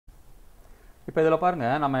இப்போ இதில்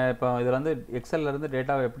பாருங்கள், நம்ம இப்போ இதில் வந்து எக்ஸல்லேருந்து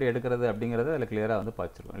டேட்டாவை எப்படி எடுக்கிறது அப்படிங்கிறது அதில் கிளியராக வந்து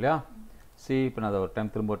பார்த்துருக்கோம் இல்லையா? இப்போ நான் அதை ஒரு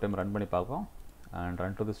டைம் திரும்ப ஒரு டைம் ரன் பண்ணி பார்ப்போம். And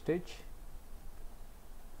run to the stage.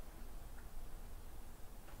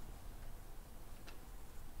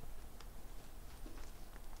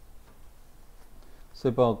 So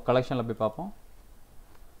இப்போ கலெக்ஷனில் போய் பார்ப்போம்.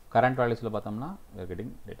 கரண்ட் வேல்யூஸில் பார்த்தோம்னா we are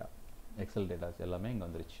getting data, XL datas எல்லாமே இங்கே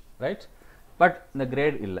வந்துருச்சு, ரைட்? பட் இந்த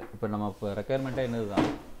கிரேட் இல்லை. இப்போ நம்ம இப்போ ரெக்குயர்மெண்ட்டே என்னது தான்,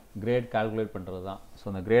 கிரேட் கால்குலேட் பண்ணுறது தான். ஸோ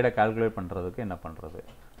அந்த கிரேடை கால்குலேட் பண்ணுறதுக்கு என்ன பண்ணுறது?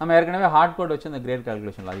 நம்ம ஏற்கனவே ஹார்ட் கோட் வச்சு இந்த கிரேட்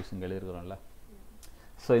கால்குலேஷன் லாஜிக்ஸ் இங்கே எழுதிருக்கிறோம்ல.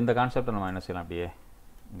 ஸோ இந்த கான்செப்டை நம்ம என்ன செய்யலாம், அப்படியே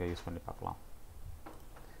இங்கே யூஸ் பண்ணி பார்க்கலாம்.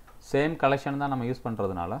 சேம் கலெக்ஷன் தான் நம்ம யூஸ்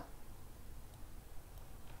பண்ணுறதுனால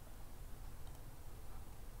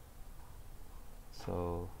ஸோ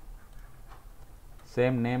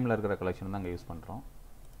சேம் நேமில் இருக்கிற கலெக்ஷன் தான் இங்கே யூஸ் பண்ணுறோம்.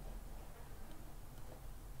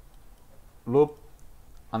 லூப்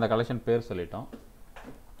அந்த கலெக்ஷன் பேர் சொல்லிட்டோம்.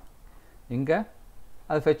 இங்கே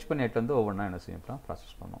அதை ஃபெச் பண்ணிட்டு வந்து ஒவ்வொன்றா என்ன செய்யலாம்,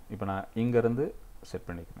 ப்ராசஸ் பண்ணோம். இப்போ நான் இங்கேருந்து செட்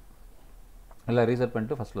பண்ணிக்கிறேன், இல்லை ரீசெட்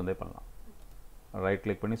பண்ணிட்டு ஃபஸ்ட்லேருந்தே பண்ணலாம். ரைட்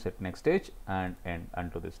கிளிக் பண்ணி set next stage and end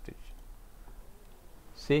and to this stage.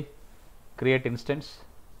 Create instance,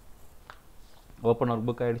 open work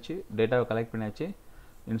book ஆகிடுச்சு, டேட்டாவை கலெக்ட் பண்ணியாச்சு,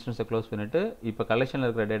 இன்ஸ்டன்ஸை க்ளோஸ் பண்ணிவிட்டு இப்போ கலெக்ஷனில்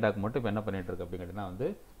இருக்கிற டேட்டாவுக்கு மட்டும் இப்போ என்ன பண்ணிகிட்டு இருக்கு அப்படின்னு கேட்டிங்கன்னா வந்து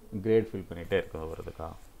கிரேட் ஃபில் பண்ணிகிட்டே இருக்க வருதுக்கா.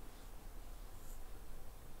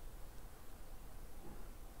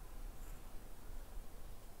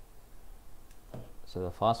 ஸோ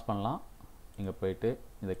இதை ஃபாஸ்ட் பண்ணலாம். இங்கே போயிட்டு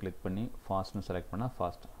இதை கிளிக் பண்ணி ஃபாஸ்ட்னு செலக்ட் பண்ணால்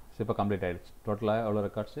ஃபாஸ்ட். ஸோ இப்போ கம்ப்ளீட் ஆகிடுச்சு. டோட்டலாக எவ்வளோ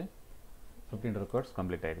ரெக்கார்ட்ஸு, 15 ரெக்கார்ட்ஸ்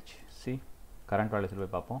கம்ப்ளீட் ஆகிடுச்சு. கரண்ட் வேல்யூஸில்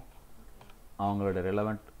போய் பார்ப்போம். அவங்களோட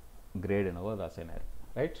ரெலவெண்ட் கிரேட் என்னவோ அது அசைன் ஆயிருக்கு,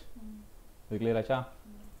 ரைட்? இது கிளியர் ஆச்சா?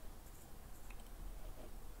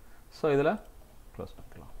 ஸோ இதில் க்ளோஸ்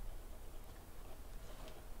பண்ணிக்கலாம்.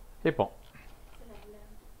 இப்போ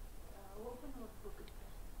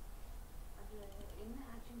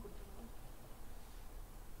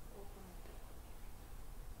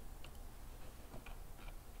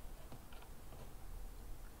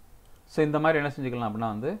ஸோ இந்த மாதிரி என்ன செஞ்சுக்கலாம் அப்படின்னா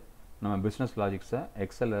வந்து நம்ம பிஸ்னஸ் லாஜிக்ஸை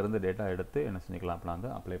எக்ஸல்ல இருந்து டேட்டா எடுத்து என்ன செஞ்சுக்கலாம் அப்படின்னா வந்து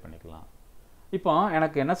அப்ளை பண்ணிக்கலாம். இப்போ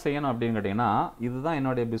எனக்கு என்ன செய்யணும் அப்படின்னு கேட்டிங்கன்னா, இதுதான்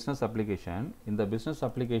என்னுடைய பிஸ்னஸ் அப்ளிகேஷன். இந்த பிஸ்னஸ்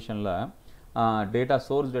அப்ளிகேஷனில் டேட்டா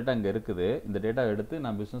சோர்ஸ் டேட்டா இங்கே இருக்குது. இந்த டேட்டா எடுத்து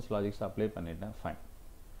நான் பிஸ்னஸ் லாஜிக்ஸை அப்ளை பண்ணிட்டேன், ஃபைன்.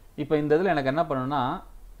 இப்போ இந்த இதில் எனக்கு என்ன பண்ணணும்னா,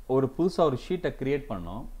 ஒரு புதுசாக ஒரு ஷீட்டை க்ரியேட்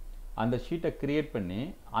பண்ணணும். அந்த ஷீட்டை க்ரியேட் பண்ணி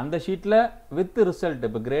அந்த ஷீட்டில் வித் ரிசல்ட்,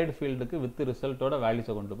 இப்போ கிரேட் ஃபீல்டுக்கு வித் ரிசல்ட்டோட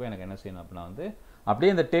வேல்யூஸை கொண்டு போய் எனக்கு என்ன செய்யணும் அப்படின்னா வந்து அப்படியே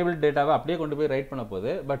இந்த டேபிள் டேட்டாவை அப்படியே கொண்டு போய் ரைட் பண்ண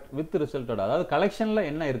போகுது. பட் வித் ரிசல்ட்டோட, அதாவது கலெக்ஷனில்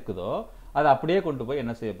என்ன இருக்குதோ அதை அப்படியே கொண்டு போய்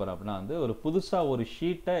என்ன செய்ய போகிறேன் அப்படின்னா வந்து ஒரு புதுசாக ஒரு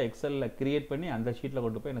ஷீட்டை எக்ஸலில் க்ரியேட் பண்ணி அந்த ஷீட்டில்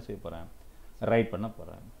கொண்டு போய் என்ன செய்ய போகிறேன், ரைட் பண்ண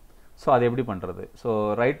போகிறேன். ஸோ அது எப்படி பண்ணுறது? ஸோ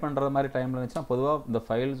ரைட் பண்ணுறது மாதிரி டைமில் இருந்துச்சுன்னா பொதுவாக இந்த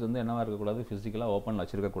ஃபைல்ஸ் வந்து என்னவாக இருக்கக்கூடாது, ஃபிசிக்கலாக ஓப்பனில்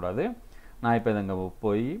வச்சுருக்கக்கூடாது. நான் இப்போ இங்கே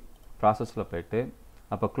போய் ப்ராசஸில் போய்ட்டு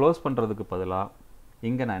அப்போ க்ளோஸ் பண்ணுறதுக்கு பதிலாக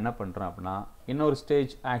இங்கே நான் என்ன பண்ணுறேன் அப்படின்னா இன்னொரு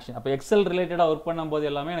ஸ்டேஜ் ஆக்ஷன். அப்போ எக்ஸல் ரிலேட்டடாக ஒர்க் பண்ணும்போது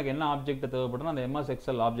எல்லாமே எனக்கு என்ன ஆப்ஜெக்ட் தேவைப்படும், அந்த எம்எஸ்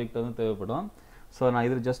எக்ஸல் ஆப்ஜெக்ட் வந்து தேவைப்படும். ஸோ நான்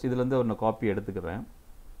இது ஜஸ்ட் இதுலேருந்து ஒரு காப்பி எடுத்துக்கிறேன்.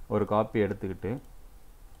 ஒரு காப்பி எடுத்துக்கிட்டு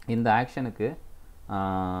இந்த ஆக்ஷனுக்கு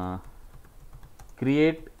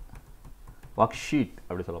கிரியேட் ஒர்க் ஷீட்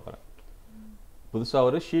அப்படி சொல்ல போகிறேன். புதுசாக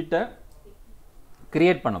ஒரு ஷீட்டை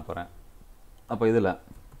கிரியேட் பண்ண போகிறேன். அப்போ இதில்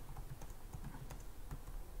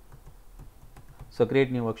so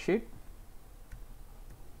create new work sheet.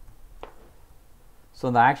 So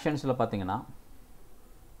இந்த ஆக்ஷன்ஸில் பார்த்தீங்கன்னா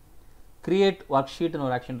கிரியேட் ஒர்க் ஷீட்னு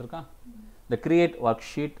ஒரு ஆக்ஷன் இருக்கா. இந்த கிரியேட் ஒர்க்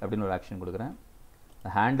ஷீட் அப்படின்னு ஒரு ஆக்ஷன் கொடுக்குறேன்.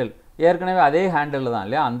 இந்த ஹேண்டில் ஏற்கனவே அதே ஹேண்டில் தான்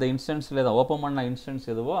இல்லையா, அந்த இன்ஸ்டன்ஸ்லேயே தான் ஓப்பன் பண்ண இன்ஸ்டன்ஸ்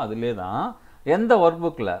எதுவோ அதிலே தான் எந்த ஒர்க்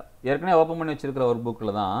புக்கில் ஏற்கனவே ஓப்பன் பண்ணி வச்சுருக்கிற ஒர்க்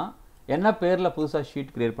புக்கில் தான் என்ன பேரில் புதுசாக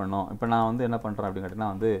ஷீட் க்ரியேட் பண்ணோம். இப்போ நான் வந்து என்ன பண்ணுறேன் அப்படின்னு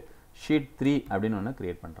கேட்டிங்கன்னா வந்து ஷீட் 3 அப்படின்னு ஒன்று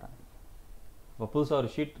க்ரியேட் பண்ணுறேன். இப்போ புதுசாக ஒரு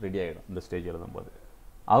ஷீட் ரெடி ஆகிடும் இந்த ஸ்டேஜ் எழுதும்போது.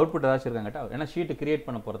 அவுட்புட் ஏதாச்சும் இருக்காங்க கேட்டால் ஏன்னா ஷீட்டு க்ரியேட்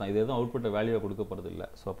பண்ண போகிறது தான், இது எதுவும் அவுட்புட்டை வேல்யூவை கொடுக்க போகிறது இல்லை.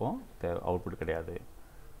 ஸோ அப்போ அவுட்புட் கிடையாது,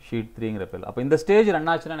 ஷீட் 3ங்கிற பேர். அப்போ இந்த ஸ்டேஜ் ரன்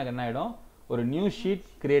ஆச்சுன்னா எனக்கு என்ன ஆகிடும், ஒரு நியூ ஷீட்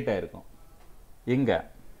க்ரியேட் ஆகிருக்கும். இங்கே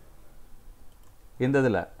இந்த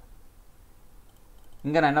இதில்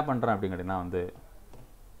இங்கே நான் என்ன பண்ணுறேன் அப்படின்னு கேட்டிங்கன்னா வந்து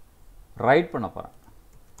ரைட் பண்ண போகிறேன்.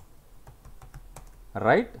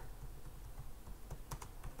 Right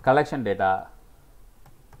collection data.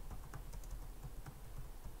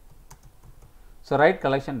 So right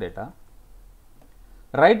collection data.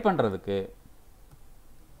 Right பண்ணுறதுக்கு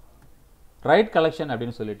ரைட் கலெக்ஷன்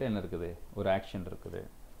அப்படின்னு சொல்லிட்டு என்ன இருக்குது, ஒரு ஆக்ஷன் இருக்குது.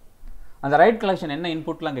 அந்த ரைட் கலெக்ஷன் என்ன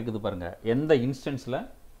இன்புட்லாம் கேட்குது பாருங்கள். எந்த இன்ஸ்டன்ஸில்,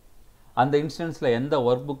 அந்த இன்ஸ்டன்ஸில் எந்த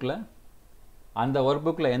ஒர்க் புக்கில், அந்த ஒர்க்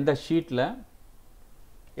புக்கில் எந்த ஷீட்டில்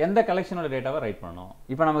எந்த கலெக்ஷனோட டேட்டாவை ரைட் பண்ணணும்.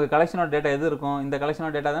 இப்போ நமக்கு கலெக்ஷனோட டேட்டா எது இருக்கும், இந்த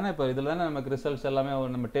கலெக்ஷனோட டேட்டா தானே. இப்போ இதில் தானே நமக்கு ரிசல்ட்ஸ் எல்லாமே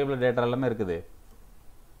நம்ம டேபிள் டேட்டா எல்லாமே இருக்குது.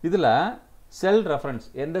 இதில் செல் ரெஃபரன்ஸ்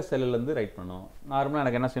எந்த செல்லிலேருந்து ரைட் பண்ணும். நார்மலாக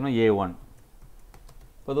எனக்கு என்ன செய்யணும், A1.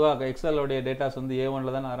 பொதுவாக எக்ஸலோடைய டேட்டாஸ் வந்து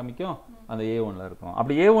A1ல் தானே ஆரம்பிக்கும், அந்த A1ல் இருக்கும்.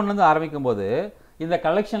 அப்படி A1லேருந்து ஆரம்பிக்கும் போது இந்த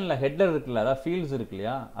கலெக்ஷனில் ஹெட்டர் இருக்குல்ல, அதாவது ஃபீல்ட்ஸ் இருக்கு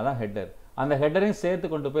இல்லையா, அதான் ஹெட்டர். அந்த ஹெட்டரையும் சேர்த்து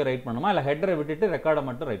கொண்டு போய் ரைட் பண்ணணுமா, இல்லை ஹெட்டரை விட்டுட்டு ரெக்கார்டை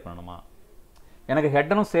மட்டும் ரைட் பண்ணணுமா? எனக்கு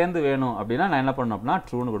ஹெட்டரும் சேர்ந்து வேணும் அப்படின்னா நான் என்ன பண்ணணும் அப்படின்னா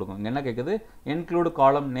ட்ரூன்னு கொடுக்கும். இங்கே என்ன கேட்குது, இன்க்ளூட்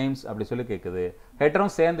காலம் நேம்ஸ் அப்படி சொல்லி கேட்குது.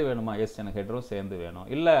 ஹெட்டரும் சேர்ந்து வேணுமா, எஸ் எனக்கு ஹெட்டரும் சேர்ந்து வேணும்.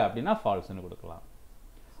 இல்லை அப்படின்னா ஃபால்ஸ்ன்னு கொடுக்கலாம்.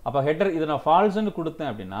 அப்போ ஹெட்டர் இது நான் ஃபால்ஸ்ன்னு கொடுத்தேன்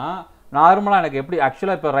அப்படின்னா நார்மலாக எனக்கு எப்படி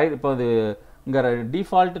ஆக்சுவலாக இப்போ இப்போ இது இங்கே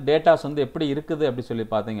டிஃபால்ட் டேட்டாஸ் வந்து எப்படி இருக்குது அப்படி சொல்லி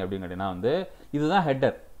பார்த்தீங்க அப்படின்னு கேட்டிங்கன்னா வந்து இதுதான்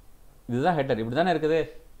ஹெட்டர், இதுதான் ஹெட்டர், இப்படி தானே இருக்குது.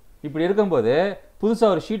 இப்படி இருக்கும்போது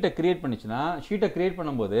புதுசாக ஒரு ஷீட்டை கிரியேட் பண்ணிச்சுன்னா ஷீட்டை கிரியேட்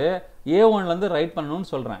பண்ணும்போது A1லேருந்து ரைட் பண்ணணும்னு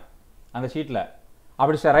சொல்கிறேன் அந்த ஷீட்டில்.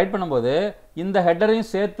 அப்படி ரைட் பண்ணும்போது இந்த ஹெட்டரையும்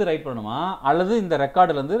சேர்த்து ரைட் பண்ணணுமா, அல்லது இந்த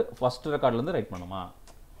ரெக்கார்டுலேருந்து ஃபர்ஸ்ட் ரெக்கார்ட்லேருந்து ரைட் பண்ணணுமா,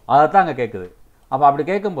 அதை தான் அங்கே கேட்குது. அப்போ அப்படி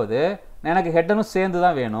கேட்கும்போது எனக்கு ஹெட்டரும் சேர்ந்து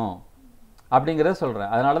தான் வேணும் அப்படிங்கிறத சொல்கிறேன்.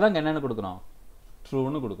 அதனால தான் இங்கே என்னென்னு கொடுக்குறோம்,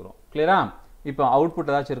 ட்ரூன்னு கொடுக்குறோம். கிளியரா? இப்போ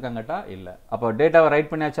அவுட்புட் ஏதாச்சும் இருக்காங்கட்டா இல்லை. அப்போ டேட்டாவை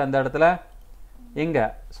ரைட் பண்ணியாச்சு அந்த இடத்துல எங்கே.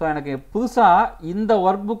 ஸோ எனக்கு புதுசாக இந்த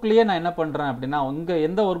ஒர்க் புக்லேயே நான் என்ன பண்ணுறேன் அப்படின்னா இங்கே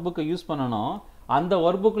எந்த ஒர்க் புக்கை யூஸ் பண்ணணும் அந்த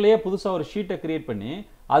ஒர்க் புக்லேயே புதுசாக ஒரு ஷீட்டை கிரியேட் பண்ணி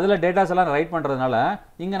அதில் டேட்டாஸ் எல்லாம் ரைட் பண்ணுறதுனால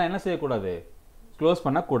இங்கே நான் என்ன செய்யக்கூடாது, க்ளோஸ்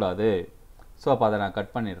பண்ணக்கூடாது. ஸோ அப்போ அதை நான்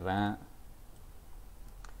கட் பண்ணிடுறேன்.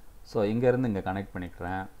 ஸோ இங்கேருந்து இங்கே கனெக்ட்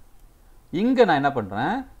பண்ணிக்கிறேன். இங்கே நான் என்ன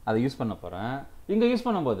பண்ணுறேன், அதை யூஸ் பண்ண போகிறேன். இங்கே யூஸ்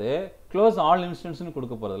பண்ணும்போது க்ளோஸ் ஆல் இன்ஸ்டன்ஸ்னு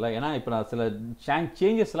கொடுக்க போகிறதில்ல, ஏன்னா இப்போ நான் சில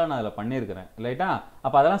சேஞ்சஸ்லாம் நான் அதில் பண்ணியிருக்கிறேன் ரைட்டா.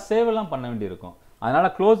 அப்போ அதெல்லாம் சேவெல்லாம் பண்ண வேண்டியிருக்கும்.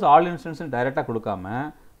 அதனால் க்ளோஸ் ஆல் இன்ஸ்டன்ஸ்னு டைரெக்டாக கொடுக்காம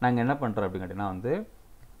நாங்கள் என்ன பண்ணுறோம் அப்படின்னு கேட்டிங்கன்னா வந்து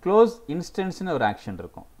க்ளோஸ் இன்ஸ்டன்ஸ்னு ஒரு ஆக்ஷன்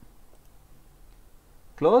இருக்கும்.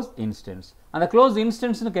 க்ளோஸ் இன்ஸ்டன்ஸ், அந்த க்ளோஸ்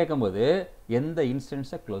இன்ஸ்டன்ஸ்னு கேட்கும்போது எந்த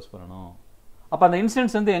இன்ஸ்டன்ஸை க்ளோஸ் பண்ணணும். அப்போ அந்த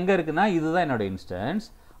இன்ஸ்டன்ஸ் வந்து எங்கே இருக்குன்னா இதுதான் என்னோட இன்ஸ்டன்ஸ்.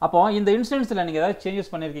 அப்போ இந்த இன்ஸ்டன்ஸில் நீங்கள் ஏதாவது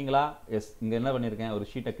சேஞ்சஸ் பண்ணியிருக்கீங்களா, எஸ் இங்கே என்ன பண்ணியிருக்கேன், ஒரு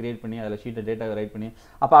ஷீட்டை கிரியேட் பண்ணி அதில் ஷீட்டை டேட்டாவை ரைட் பண்ணி.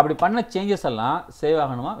 அப்போ அப்படி பண்ண சேஞ்சஸ் எல்லாம் சேவ்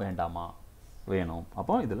ஆகணுமா வேண்டாமா, வேணும்.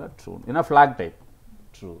 அப்போ இதில் ட்ரூ, ஏன்னா ஃப்ளாக் டைப்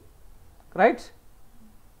ட்ரூ ரைட்.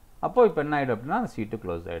 அப்போது இப்போ என்ன ஆகிடும் அப்படின்னா அந்த ஷீட்டு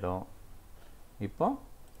க்ளோஸ் ஆகிடும். இப்போ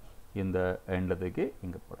இந்த எண்டதுக்கு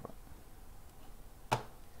இங்கே போடுறோம்.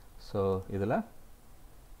 ஸோ இதில்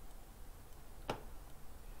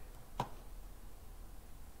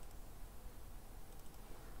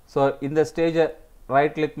ஸோ இந்த ஸ்டேஜை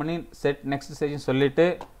ரைட் கிளிக் பண்ணி செட் நெக்ஸ்ட் ஸ்டேஜ்னு சொல்லிவிட்டு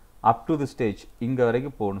அப் டு தி ஸ்டேஜ் இங்கே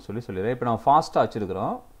வரைக்கும் போகணும்னு சொல்லிடுறேன். இப்போ நம்ம ஃபாஸ்ட்டாக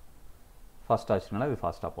வச்சுருக்கிறோம், ஃபாஸ்ட்டாக வச்சுனால இது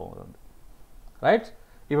ஃபாஸ்ட்டாக போகும் வந்து ரைட்.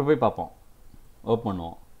 இப்போ போய் பார்ப்போம், ஓப்பன்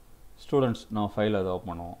பண்ணுவோம். ஸ்டூடெண்ட்ஸ் நம்ம ஃபைல் அதை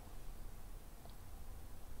ஓப்பன் பண்ணுவோம்.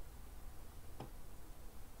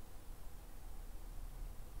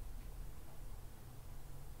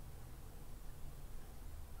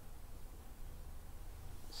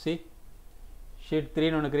 சி ஷீட்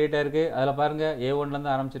 3ன்னு ஒன்று கிரியேட் ஆயிருக்கு. அதில் பாருங்கள் A1லேருந்து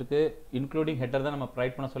ஆரம்பிச்சிருக்கு. இன்க்ளூடிங் ஹெட்டர் தான் நம்ம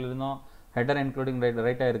ரைட் பண்ண சொல்லியிருந்தோம். ஹெட்டர் இன்க்ளூடிங்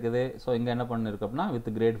ரைட் ஆகிருக்குது. ஸோ இங்கே என்ன பண்ணிருக்கு அப்படின்னா வித்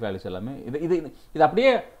கிரேட் வேல்யூஸ் எல்லாமே இது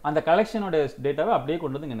அப்படியே அந்த கலெக்ஷனோட டேட்டாவை அப்படியே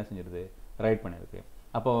கொண்டு வந்து என்ன செஞ்சிருது, ரைட் பண்ணியிருக்கு.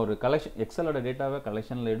 அப்போ ஒரு கலெக்ஷன் எக்ஸலோட டேட்டாவை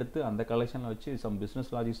கலெக்ஷனில் எடுத்து அந்த கலெக்ஷனில் வச்சு சம்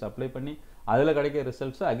பிஸ்னஸ் லாஜிக்ஸ் அப்ளை பண்ணி அதில் கிடைக்கிற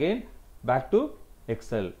ரிசல்ட்ஸை அகெயின் பேக் டு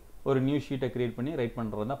எக்ஸல் ஒரு நியூ ஷீட்டை கிரியேட் பண்ணி ரைட்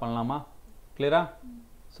பண்ணுறது தான் பண்ணலாமா? கிளியரா?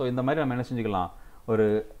 ஸோ இந்த மாதிரி நம்ம என்ன செஞ்சுக்கலாம், ஒரு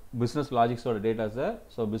business லாஜிக்ஸோட டேட்டாஸை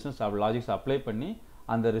so business logics apply பண்ணி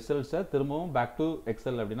அந்த ரிசல்ட்ஸை திரும்பவும் பேக் டு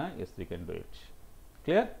எக்ஸல் அப்படின்னா S we can to it.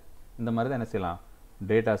 Clear? இந்த மாதிரி தான் என்ன செய்யலாம்,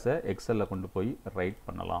 டேட்டாஸை எக்ஸலில் கொண்டு போய் ரைட்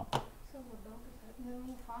பண்ணலாம்.